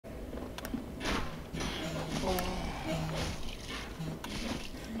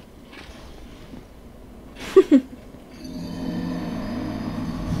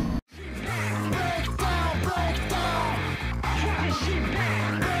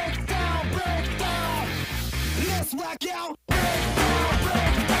blackout.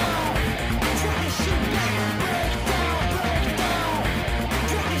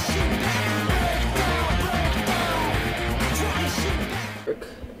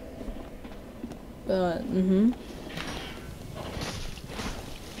 Mm-hmm.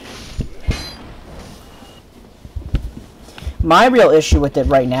 My real issue with it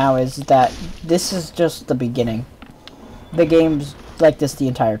right now is that this is just the beginning. The game's like this the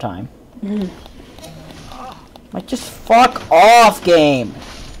entire time. Mm. Like, just fuck off, game!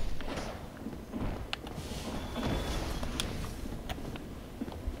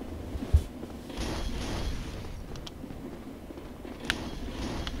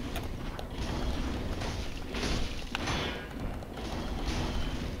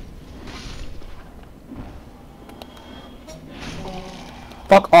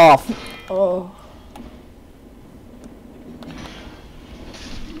 Fuck off. Oh.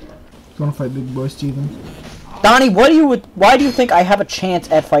 You wanna fight Big Boy Steven? Donnie, why do you think I have a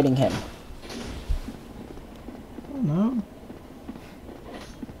chance at fighting him? I don't know.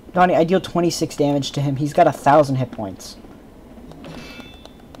 Donnie, I deal 26 damage to him. He's got 1,000 hit points.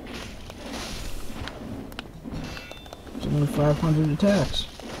 It's only 500 attacks.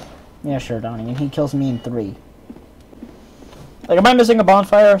 Yeah, sure, Donnie, and he kills me in 3. Like, am I missing a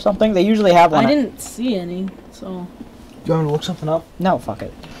bonfire or something? They usually have one. I didn't see any, so... You want me to look something up? No, fuck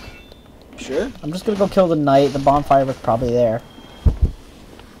it. Sure. I'm just gonna go kill the knight. The bonfire was probably there.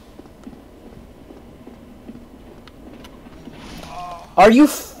 Are you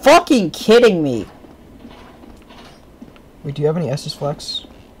fucking kidding me? Wait, do you have any Estus Flex?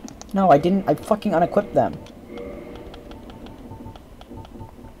 No, I didn't. I fucking unequipped them.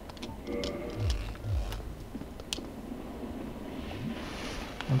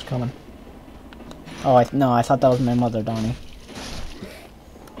 One's coming. Oh, no, I thought that was my mother, Donnie.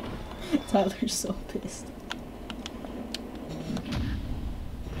 Tyler's so pissed.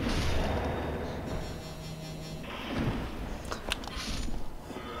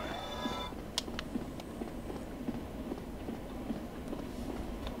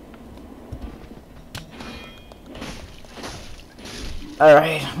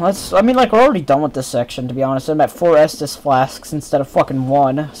 Alright, I mean, like, we're already done with this section, to be honest. I'm at 4 Estus flasks instead of fucking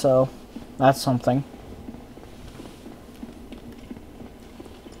 1, so that's something.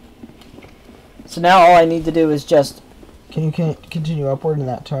 So now all I need to do is just... Can you continue upward in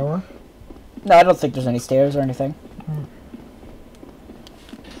that tower? No, I don't think there's any stairs or anything.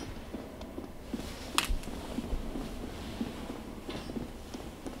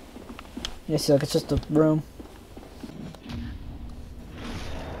 Yeah, see, look, it's just a room.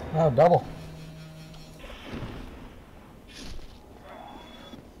 Oh, double.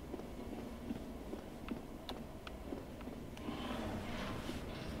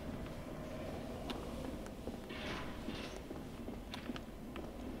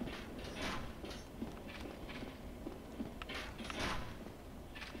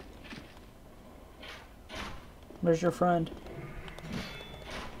 Where's your friend?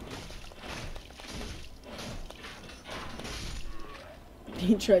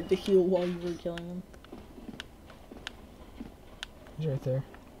 He tried to heal while you were killing him. He's right there.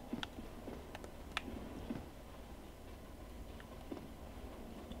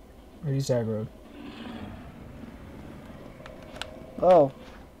 Or he's aggroed. Oh.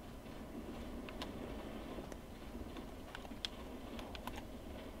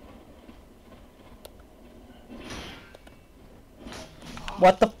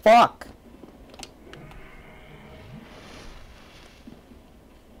 What the fuck?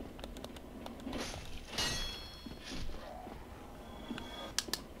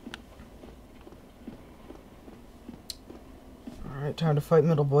 Alright, time to fight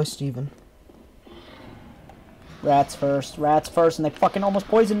Middle Boy Steven. Rats first, and they fucking almost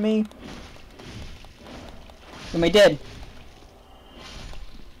poisoned me. And they did.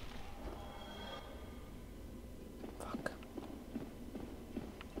 Fuck.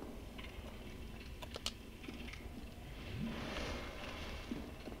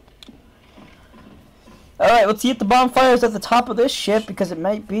 Alright, let's see if the bonfire's at the top of this ship, because it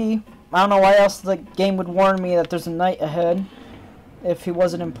might be. I don't know why else the game would warn me that there's a knight ahead, if he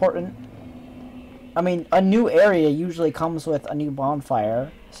wasn't important. I mean, a new area usually comes with a new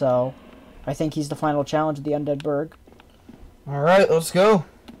bonfire, so I think he's the final challenge of the Undead Burg. Alright, let's go.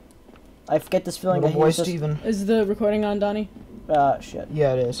 I get this feeling Little that boy he's just... Steven. Is the recording on, Donnie? Shit.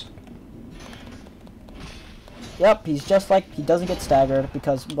 Yeah, it is. Yep, he's just like, he doesn't get staggered,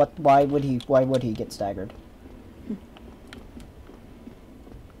 because why would he get staggered?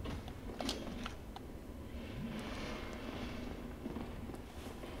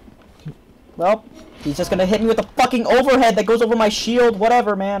 Well, He's just gonna hit me with a fucking overhead that goes over my shield.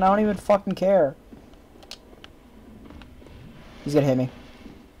 Whatever, man. I don't even fucking care. He's gonna hit me.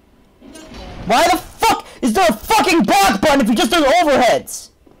 Why the fuck is there a fucking block button if he just does overheads?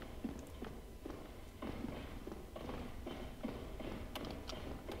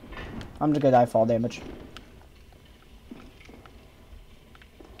 I'm just gonna die fall damage.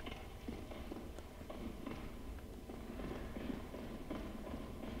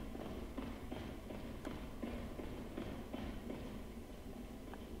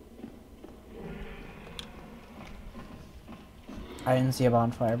 I didn't see a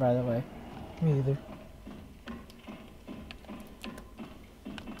bonfire, by the way. Me either.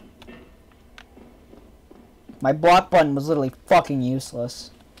 My block button was literally fucking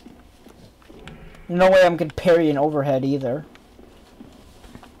useless. No way I'm gonna parry an overhead either.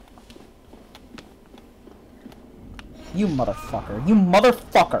 You motherfucker. You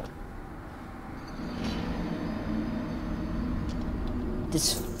motherfucker.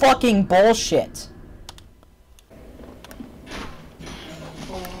 This fucking bullshit.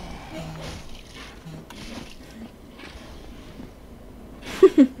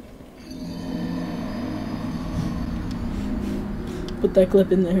 Put that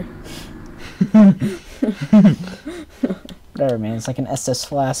clip in there. Whatever, man. It's like an SS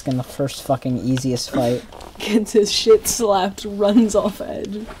flask in the first fucking easiest fight. Gets his shit slapped, runs off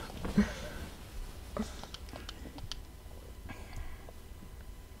edge.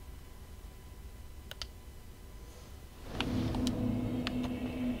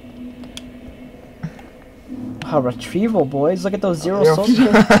 Oh, retrieval, boys. Look at those zero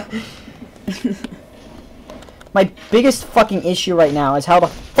soldiers. My biggest fucking issue right now is how the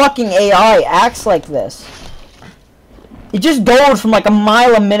fucking AI acts like this. It just goes from like a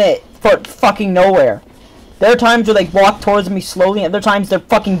mile a minute for fucking nowhere. There are times where they walk towards me slowly, and other times their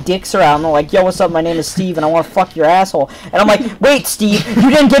fucking dicks are out, and they're like, yo, what's up, my name is Steve, and I want to fuck your asshole. And I'm like, wait, Steve, you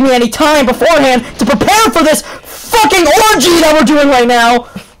didn't give me any time beforehand to prepare for this fucking orgy that we're doing right now!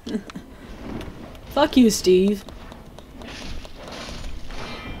 Fuck you, Steve.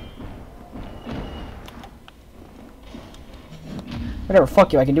 Whatever,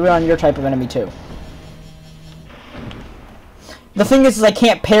 fuck you, I can do it on your type of enemy too. The thing is I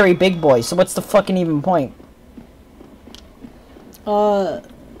can't parry big boys, so what's the fucking even point?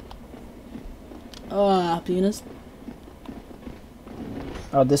 Penis.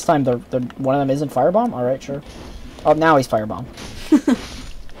 Oh, this time they're one of them isn't firebomb? Alright, sure. Oh, now he's firebomb.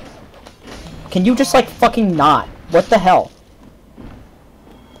 Can you just, like, fucking not? What the hell?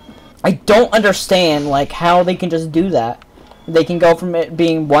 I don't understand, like, how they can just do that. They can go from it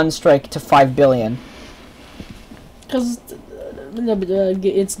being 1 strike to 5 billion. Because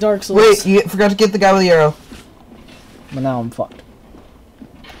it's Dark Souls. Wait, you forgot to get the guy with the arrow. But now I'm fucked.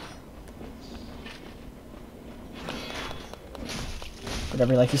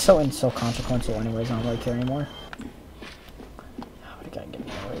 Whatever, like, he's so consequential anyways, I don't really care anymore. How would a guy get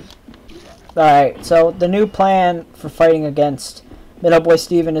me anyways? Alright, so the new plan for fighting against Middle Boy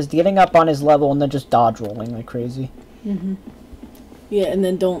Steven is getting up on his level and then just dodge rolling like crazy. Mm-hmm. Yeah, and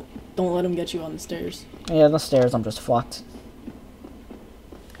then don't let him get you on the stairs. Yeah, the stairs, I'm just fucked.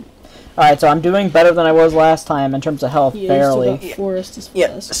 Alright, so I'm doing better than I was last time in terms of health, Yeah, barely. you still got Forest is Yeah,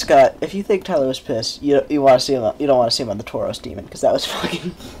 fast. Scott, if you think Tyler was pissed, you want to see him. You don't want to see him on the Tauros demon because that was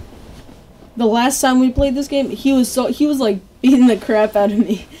fucking. The last time we played this game, he was like beating the crap out of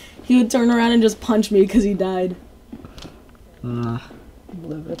me. He would turn around and just punch me because he died.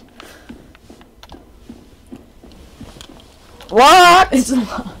 Livid. What? It's a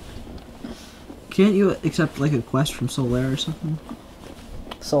lot. Can't you accept like a quest from Solaire or something?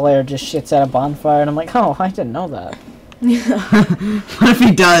 Solaire just shits at a bonfire, and I'm like, oh, I didn't know that. What if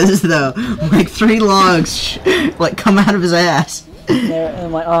he does though? Like 3 logs like come out of his ass. And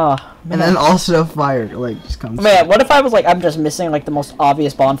I'm like, oh, man. And then also fire like just comes. Man, what if I was like, I'm just missing like the most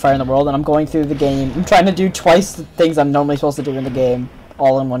obvious bonfire in the world, and I'm going through the game, I'm trying to do twice the things I'm normally supposed to do in the game,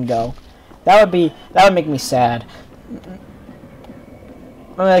 all in one go. That would make me sad.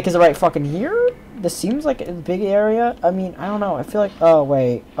 I mean, like, is it right fucking here? This seems like a big area. I mean, I don't know. I feel like, oh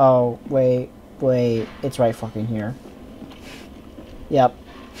wait, it's right fucking here. Yep.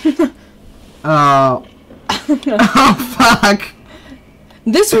 Oh. Oh fuck.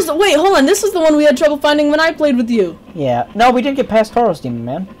 This was wait, hold on. This was the one we had trouble finding when I played with you. Yeah. No, we didn't get past Tauros Demon,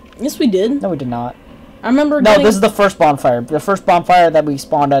 man. Yes, we did. No, we did not. I remember. No, this is the first bonfire. The first bonfire that we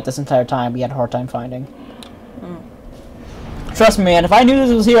spawned at this entire time, we had a hard time finding. Oh. Trust me, man. If I knew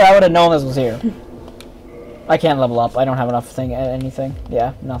this was here, I would have known this was here. I can't level up. I don't have enough anything.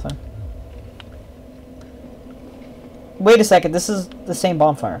 Yeah, nothing. Wait a second. This is the same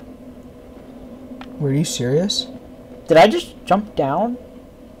bonfire. Were you serious? Did I just jump down?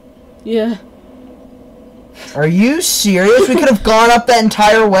 Yeah. Are you serious? We could have gone up that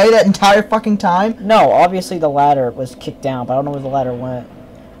entire way, that entire fucking time? No, obviously the ladder was kicked down, but I don't know where the ladder went.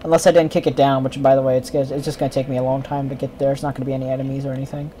 Unless I didn't kick it down, which, by the way, it's just going to take me a long time to get there. It's not going to be any enemies or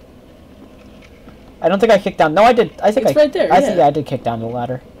anything. I don't think I kicked down. No, I did. I think It's right there, I think I did kick down the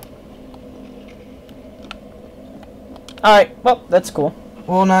ladder. Alright, well, that's cool.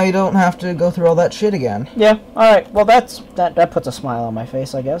 Well, now you don't have to go through all that shit again. Yeah, alright. Well, that puts a smile on my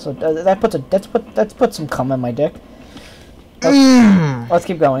face, I guess. That's put some cum in my dick. Let's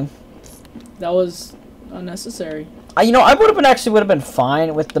keep going. That was unnecessary. You know, I would have been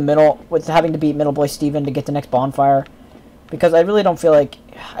fine with having to beat Middle Boy Steven to get the next bonfire, because I really don't feel like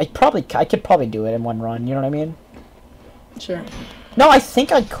I could probably do it in one run. You know what I mean? Sure. No, I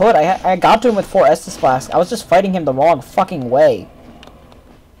think I could. I got to him with 4 Estus Flasks. I was just fighting him the wrong fucking way.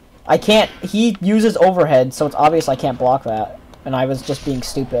 I can't. He uses overhead, so it's obvious I can't block that, and I was just being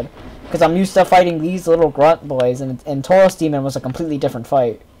stupid because I'm used to fighting these little grunt boys, and Tauros Demon was a completely different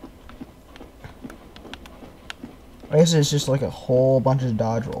fight. I guess it's just like a whole bunch of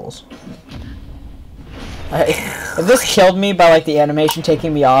dodge rolls. If this killed me by like the animation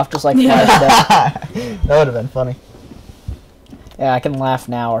taking me off, just like 5 steps. That would have been funny. Yeah, I can laugh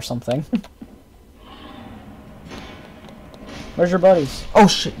now or something. Where's your buddies? Oh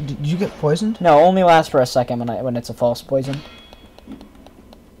shit! Did you get poisoned? No, only lasts for a second when it's a false poison.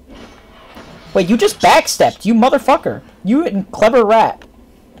 Wait, you just backstepped, you motherfucker! You clever rat.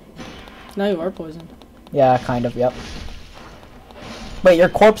 Now you are poisoned. Yeah, kind of. Yep. Wait, your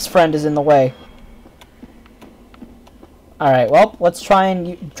corpse friend is in the way. All right. Well, let's try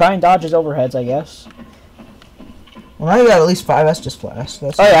and dodge his overheads, I guess. Well, now you got at least 5 Estus Flasks.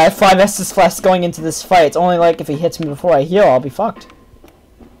 That's Oh yeah, I have 5 Estus Flasks going into this fight. It's only like if he hits me before I heal, I'll be fucked.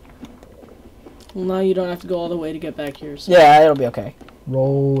 Well, now you don't have to go all the way to get back here. So. Yeah, it'll be okay.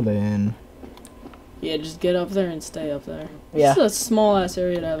 Roll in. Yeah, just get up there and stay up there. Yeah. This is a small ass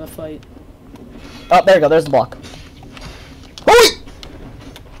area to have a fight. Oh, there you go. There's the block. Oh!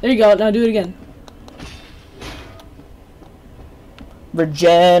 There you go. Now do it again.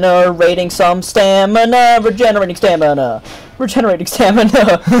 Regenerating some stamina. Regenerating stamina. Regenerating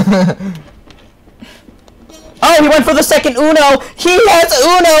stamina. Oh, he went for the second Uno. He has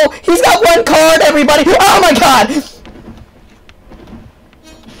Uno. He's got 1 card, everybody. Oh my god.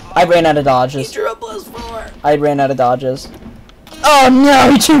 I ran out of dodges. He drew a +4. I ran out of dodges. Oh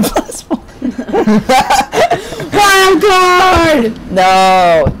no, he drew +4. Wild card!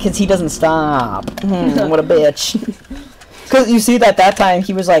 No, because he doesn't stop. What a bitch. Because you see that time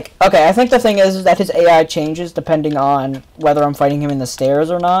he was like, okay, I think the thing is that his AI changes depending on whether I'm fighting him in the stairs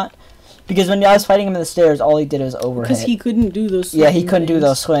or not. Because when I was fighting him in the stairs, all he did was overhead. Because he couldn't do those. Yeah, he couldn't do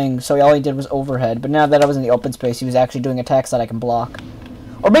those swings, so all he did was overhead. But now that I was in the open space, he was actually doing attacks that I can block.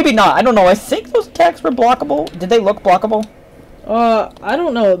 Or maybe not, I don't know. I think those attacks were blockable. Did they look blockable? I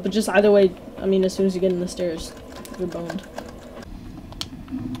don't know, but just either way, I mean, as soon as you get in the stairs, you're boned.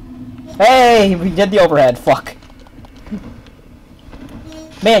 Hey, we did the overhead. Fuck.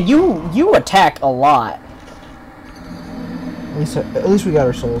 Man, you attack a lot. At least we got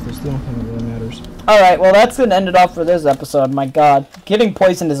our souls. That's the only thing that really matters. Alright, well that's gonna end it off for this episode. My god. Getting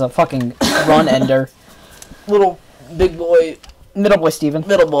poisoned is a fucking run ender. Little big boy, Middle Boy Steven.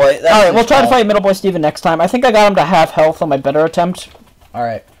 middle boy. Alright, we'll try to fight Middle Boy Steven next time. I think I got him to half health on my better attempt.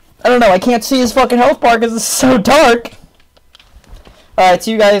 Alright. I don't know, I can't see his fucking health bar because it's so dark. Alright,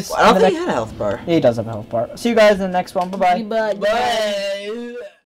 see you guys. I don't think he had a health bar. He does have a health bar. See you guys in the next one. Bye-bye. Bye. Bye.